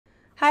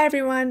Hi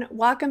everyone,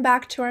 welcome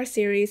back to our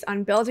series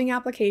on building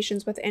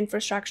applications with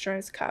infrastructure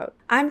as code.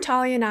 I'm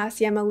Talia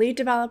Nassi, I'm a lead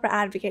developer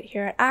advocate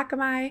here at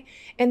Akamai.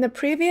 In the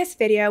previous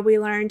video, we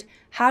learned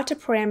how to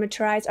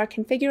parameterize our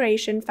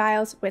configuration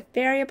files with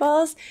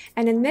variables,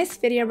 and in this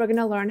video, we're going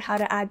to learn how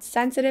to add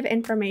sensitive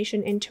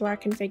information into our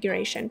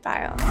configuration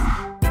files.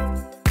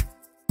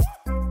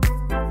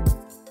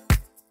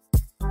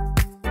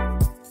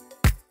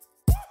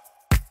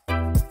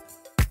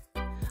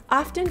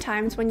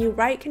 Oftentimes, when you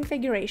write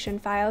configuration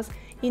files,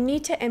 you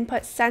need to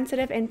input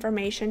sensitive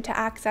information to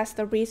access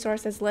the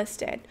resources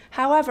listed.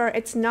 However,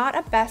 it's not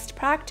a best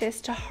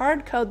practice to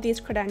hard code these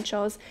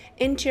credentials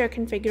into your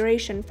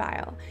configuration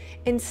file.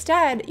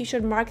 Instead, you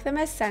should mark them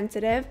as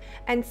sensitive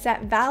and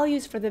set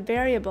values for the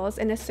variables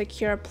in a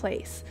secure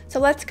place.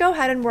 So let's go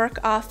ahead and work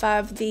off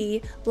of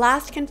the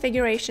last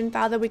configuration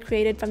file that we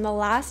created from the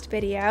last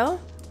video.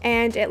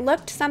 And it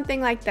looked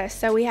something like this.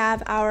 So we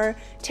have our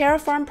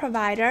Terraform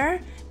provider,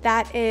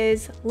 that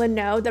is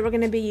Linode, that we're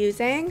going to be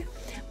using.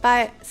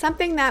 But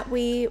something that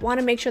we want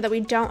to make sure that we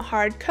don't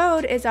hard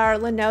code is our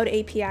Linode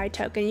API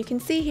token. You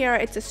can see here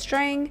it's a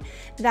string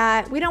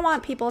that we don't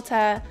want people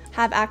to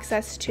have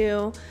access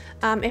to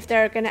if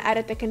they're going to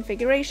edit the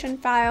configuration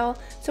file.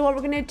 So what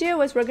we're going to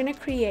do is we're going to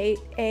create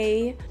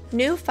a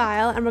new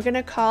file and we're going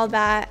to call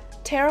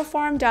that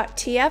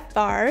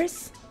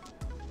terraform.tfvars.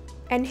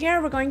 And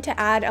here we're going to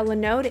add a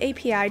Linode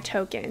API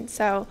token.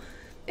 So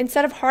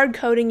instead of hard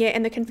coding it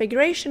in the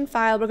configuration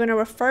file, we're going to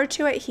refer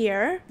to it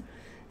here.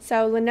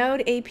 So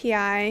Linode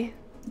API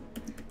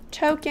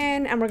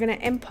token, and we're going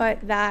to input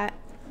that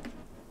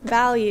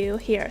value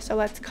here. So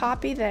let's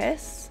copy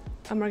this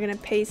and we're going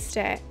to paste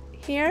it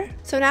here.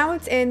 So now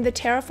it's in the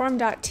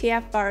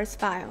terraform.tfvars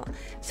file.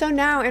 So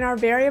now in our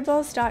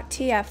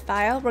variables.tf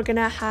file, we're going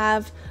to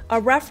have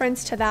a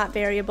reference to that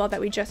variable that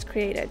we just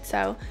created.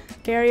 So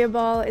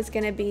variable is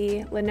going to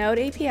be Linode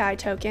API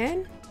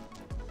token.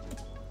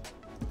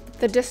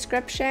 The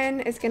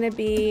description is going to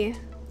be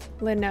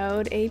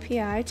Linode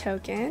API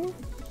token.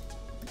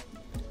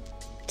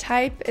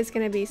 Type is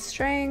going to be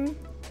string.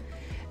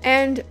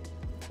 And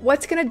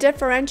what's going to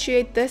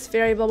differentiate this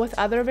variable with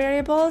other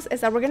variables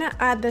is that we're going to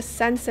add the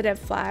sensitive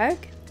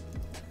flag.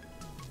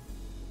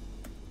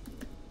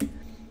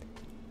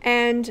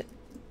 And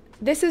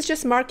this is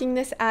just marking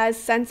this as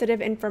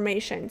sensitive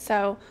information.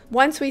 So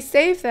once we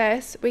save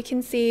this, we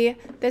can see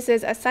this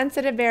is a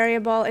sensitive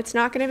variable. It's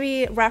not going to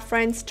be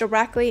referenced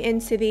directly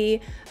into the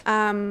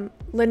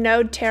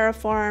Linode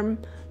Terraform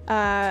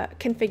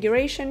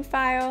configuration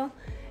file.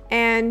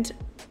 And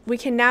we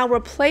can now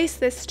replace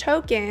this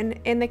token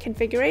in the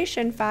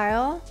configuration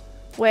file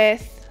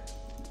with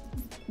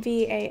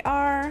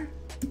var.linode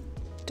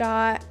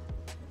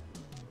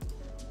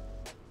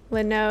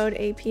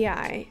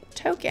API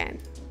token.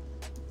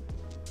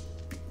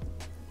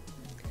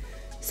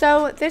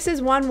 So this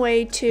is one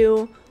way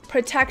to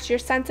protect your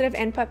sensitive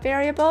input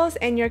variables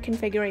in your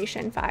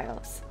configuration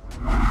files.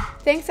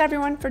 Thanks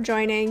everyone for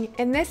joining.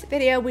 In this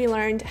video, we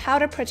learned how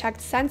to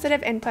protect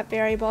sensitive input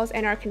variables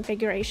in our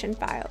configuration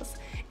files.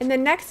 In the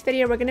next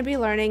video, we're going to be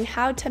learning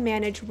how to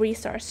manage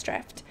resource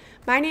drift.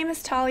 My name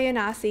is Talia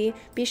Nassi.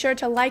 Be sure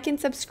to like and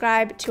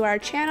subscribe to our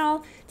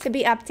channel to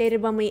be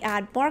updated when we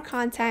add more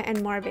content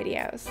and more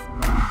videos.